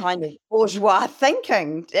kind of bourgeois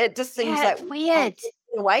thinking. It just seems like it's weird. Get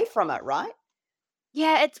away from it, right?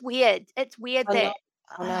 Yeah, it's weird. It's weird that.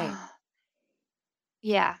 I know.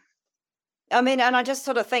 Yeah. I mean, and I just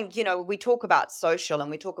sort of think, we talk about social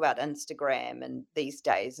and we talk about Instagram and these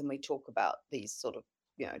days, and we talk about these sort of,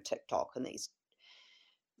 TikTok and these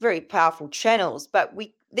very powerful channels, but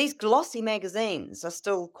these glossy magazines are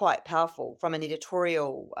still quite powerful from an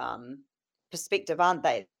editorial perspective, aren't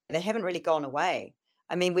they? They haven't really gone away.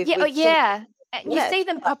 I mean, we've you see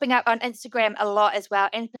them popping up on Instagram a lot as well,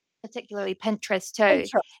 and particularly Pinterest too.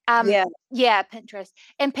 Pinterest. Pinterest.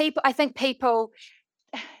 And I think people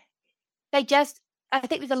I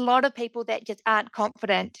think there's a lot of people that just aren't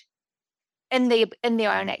confident in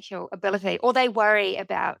their own actual ability, or they worry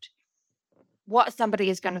about what somebody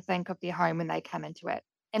is going to think of their home when they come into it.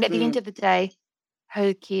 And at the Mm, end of the day,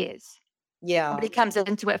 who cares? yeah. Somebody comes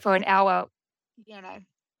into it for an hour,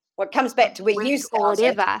 Well, it comes a back to where you week or started.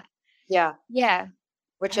 whatever. Yeah. Yeah.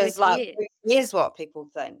 Which Who is like, cares? who cares what people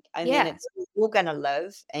think? I mean, Yeah. it's you're going to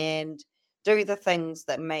live and do the things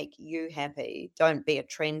that make you happy. Don't be a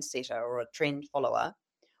trendsetter or a trend follower,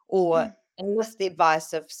 or enlist the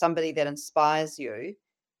advice of somebody that inspires you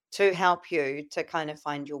to help you to kind of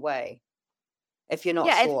find your way if you're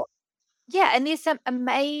not Yeah. sure. Yeah, and there's some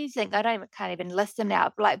amazing, can't even list them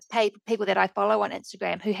now, but like people that I follow on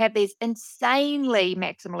Instagram who have these insanely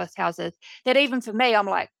maximalist houses that even for me, I'm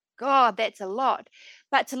like, God, that's a lot.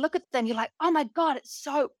 But to look at them, you're like, oh my God, it's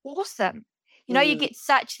so awesome. You Mm, get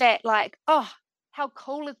such that like, oh, how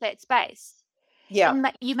cool is that space? yeah,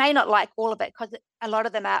 And you may not like all of it because a lot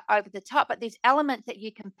of them are over the top, but there's elements that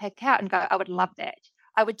you can pick out and go, I would love that.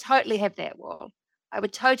 I would totally have that wall. I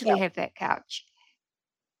would yeah, totally have that couch.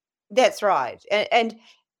 that's right. And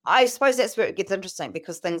I suppose that's where it gets interesting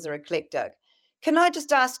because things are eclectic. Can I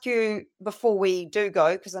just ask you before we do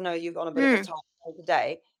go, because I know you've got a bit of a Mm. time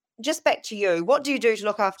today, just back to you. What do you do to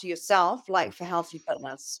look after yourself, like for health and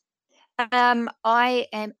fitness? I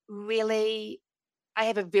am really, I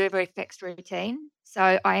have a very, very fixed routine.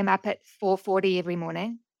 So I am up at 4:40 every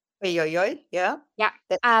morning. Yo, yo, yeah, Yeah.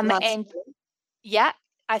 that's nice. And yeah,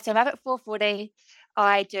 so I'm up at 4:40.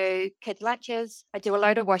 I do kids' lunches. I do a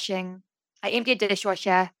load of washing. I empty a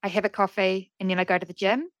dishwasher. I have a coffee, and then I go to the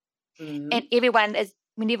gym. And Mm, everyone is,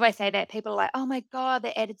 whenever I say that, people are like, oh my God,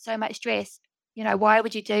 that added so much stress. Why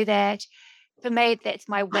would you do that? For me, that's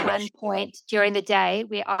my one point during the day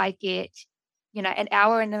where I get, an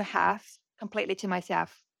hour and a half completely to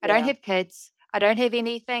myself. I don't yeah, have kids. I don't have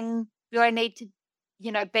anything where I need to,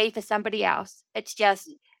 be for somebody else. It's just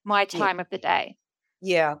my yeah, time of the day.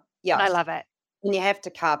 yeah, And I yes. love it. And you have to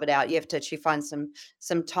carve it out. You have to actually find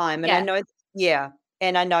some time. And I Yeah. know, yeah,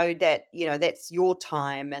 and I know that that's your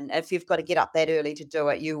time. And if you've got to get up that early to do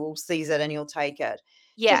it, you will seize it and you'll take it.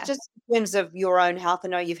 Just Yeah. just in terms of your own health, I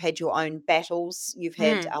know you've had your own battles. You've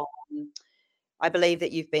had, Mm. I believe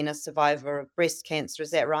that you've been a survivor of breast cancer.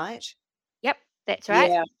 Is that right? Yep. That's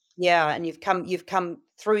right. Yeah, yeah, and you've come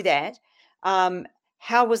through that. Um,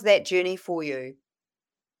 how was that journey for you?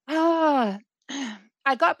 Oh,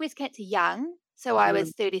 I got breast cancer young. So I Mm,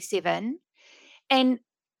 was 37. And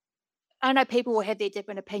I know people will have their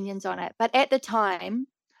different opinions on it, but at the time,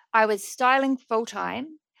 I was styling full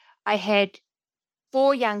time. I had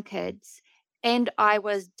 4 young kids and I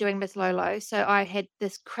was doing Miss Lolo. So I had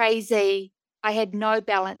I had no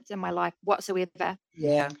balance in my life whatsoever.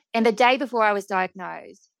 yeah. And the day before I was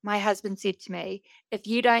diagnosed, my husband said to me, if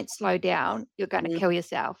you don't slow down, you're going to Mm, kill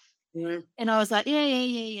yourself. mm, And I was like, yeah, yeah,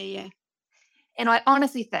 yeah, yeah, yeah. And I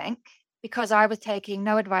honestly think because I was taking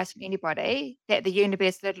no advice from anybody, that the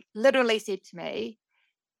universe literally said to me,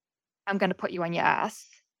 I'm going to put you on your ass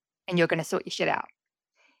and you're going to sort your shit out.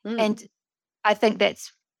 mm, And I think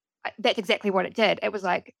that's exactly what it did. It was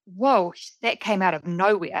like, whoa, that came out of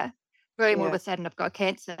nowhere. Boom, all of yeah. a sudden I've got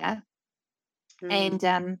cancer. Mm, And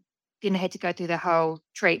then I had to go through the whole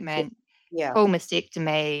yeah. treatment, Yeah. full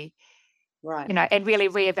mastectomy, Right. and really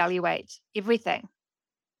reevaluate everything.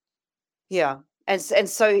 Yeah. And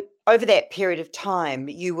so over that period of time,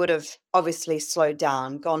 you would have obviously slowed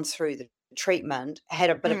down, gone through the treatment, had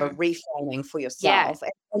a bit of a Mm, reframing for yeah. yourself,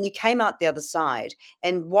 and you came out the other side.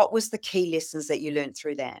 And what was the key lessons that you learned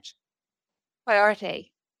through that?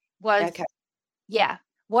 Priority was, Okay. yeah,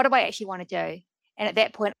 what do I actually want to do? And at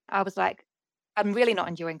that point, I was like, I'm really not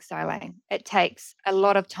enjoying styling. It takes a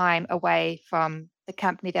lot of time away from the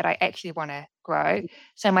company that I actually want to grow.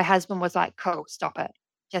 So my husband was like, cool, stop it.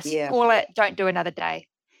 Just Yeah. call it, don't do another day.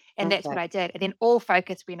 And that's Okay. what I did. And then all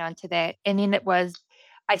focus went on to that. And then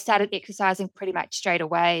I started exercising pretty much straight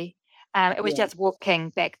away. It was Yeah. just walking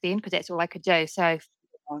back then because that's all I could do. So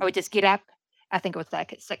I would just get up. I think it was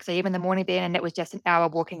like at 6 a.m. in the morning then, and it was just an hour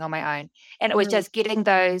walking on my own. And it was Mm, just getting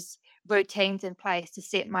those routines in place to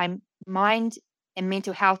set my mind and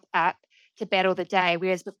mental health up to battle the day.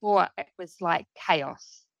 Whereas before it was like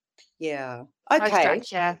chaos, yeah. no Okay.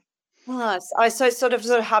 structure. Nice. I sort of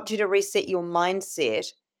helped you to reset your mindset,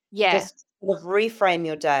 Yeah. just sort of reframe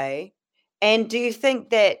your day. And do you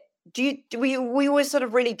think that were you always sort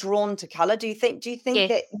of really drawn to color? Do you think Yes.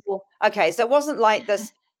 that okay, so it wasn't like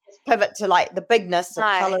this pivot to like the bigness of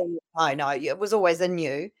No. color. No, no, it was always in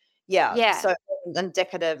you. Yeah. Yeah. So it wasn't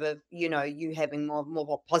indicative of, you having more of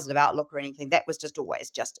a positive outlook or anything. That was just always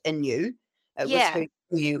just in you. It was Yeah. who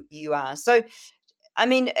you are. So I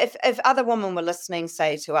mean, if other women were listening,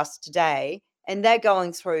 say, to us today, and they're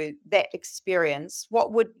going through that experience,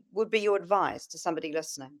 what would be your advice to somebody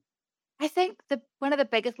listening? I think one of the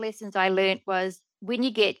biggest lessons I learned was when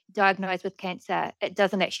you get diagnosed with cancer, it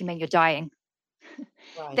doesn't actually mean you're dying.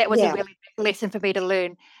 Right. That was a Yeah. really big lesson for me to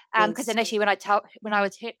learn. Because Yes. initially when I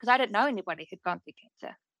was hit, because I didn't know anybody who'd gone through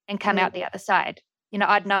cancer and come Mm, out the other side.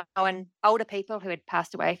 I'd known older people who had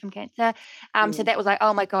passed away from cancer. So mm, that was like,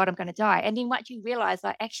 oh my God, I'm going to die. And then once you realize,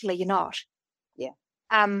 like, actually, you're not. yeah.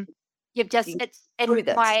 Um, you've just, You it's, through and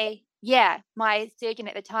this. my surgeon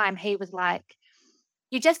at the time, he was like,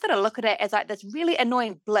 you just got to look at it as like this really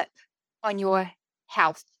annoying blip on your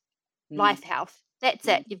health, Mm, life health. That's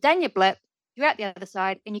mm, it. You've done your blip, you're out the other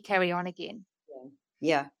side, and you carry on again. yeah.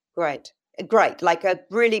 Yeah. Great. Great. Like a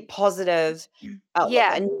really positive outlook,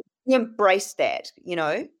 Yeah. and you embrace that.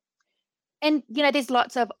 And, there's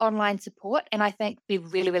lots of online support. And I think be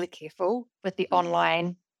really, really careful with the Mm,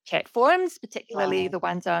 online chat forums, particularly right. the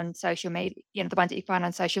ones on social media, the ones that you find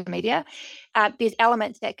on social media. There's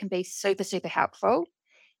elements that can be super, super helpful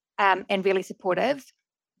and really supportive.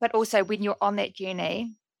 But also when you're on that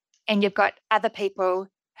journey and you've got other people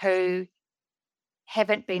who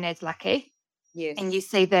haven't been as lucky and you Yes.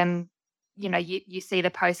 see them, you see the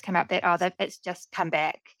post come up that, it's just come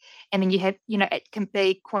back. And then you have, it can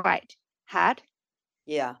be quite hard.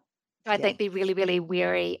 Yeah. So I Yeah. think be really, really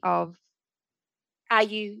wary of, are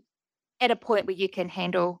you at a point where you can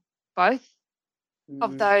handle both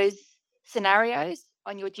of Mm, those scenarios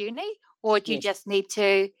on your journey? Or do you yes. just need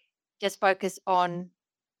to just focus on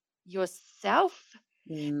yourself?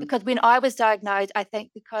 Mm, Because when I was diagnosed, I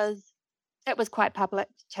think because it was quite public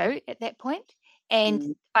too at that point, and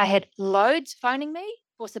mm, I had loads phoning me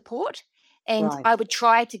for support, and right. I would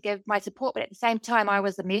try to give my support, but at the same time, I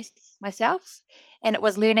was a mess myself, and it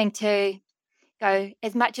was learning to go,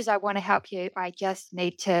 as much as I want to help you, I just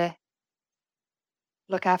need to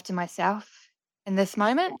look after myself in this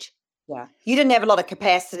moment. Yeah. You didn't have a lot of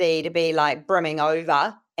capacity to be like brimming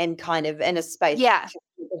over and kind of in a space Yeah, to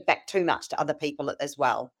give back too much to other people as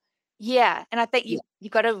well. yeah, and I think Yeah. you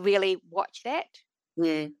got to really watch that.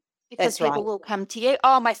 Mm, Because that's right. people will come to you.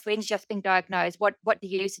 Oh, my friend's just been diagnosed. What do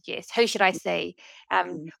you suggest? Who should I see?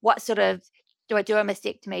 Mm, What sort of do I do a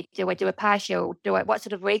mastectomy? Do I do a partial? What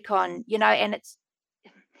sort of recon? And it's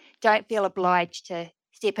don't feel obliged to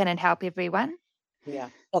step in and help everyone. yeah.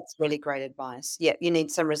 That's really great advice. Yeah. You need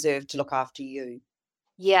some reserve to look after you.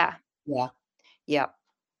 Yeah. Yeah. Yeah.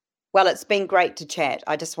 Well, it's been great to chat.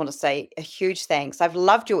 I just want to say a huge thanks. I've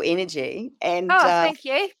loved your energy, and Oh, thank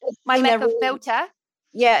you. it's My been a lack of really, filter.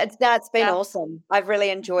 yeah, it's been Yeah. awesome. I've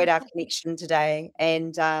really enjoyed our connection today,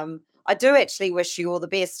 and I do actually wish you all the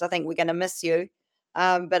best. I think we're going to miss you,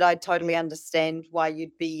 but I totally understand why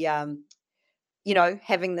you'd be,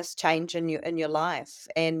 having this change in your life.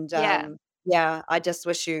 And Yeah. yeah, I just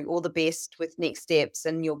wish you all the best with next steps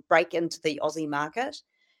and your break into the Aussie market.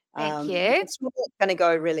 Thank you. It's really going to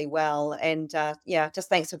go really well. And yeah, just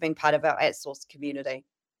thanks for being part of our AtSource community.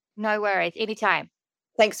 No worries. Anytime.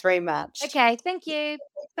 Thanks very much. Okay. Thank you.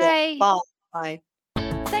 Yeah. Bye. Bye. Bye.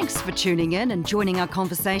 Thanks for tuning in and joining our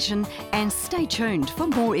conversation, and stay tuned for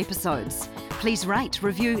more episodes. Please rate,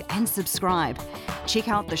 review and subscribe. Check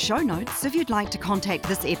out the show notes if you'd like to contact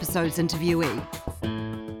this episode's interviewee.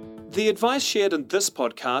 The advice shared in this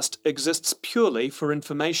podcast exists purely for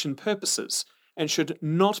information purposes and should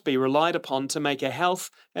not be relied upon to make a health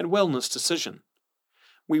and wellness decision.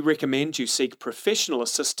 We recommend you seek professional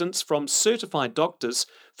assistance from certified doctors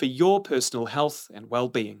for your personal health and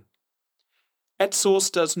well-being.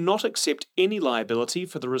 AtSource does not accept any liability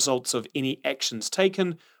for the results of any actions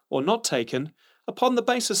taken or not taken upon the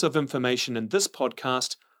basis of information in this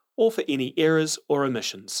podcast or for any errors or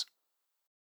omissions.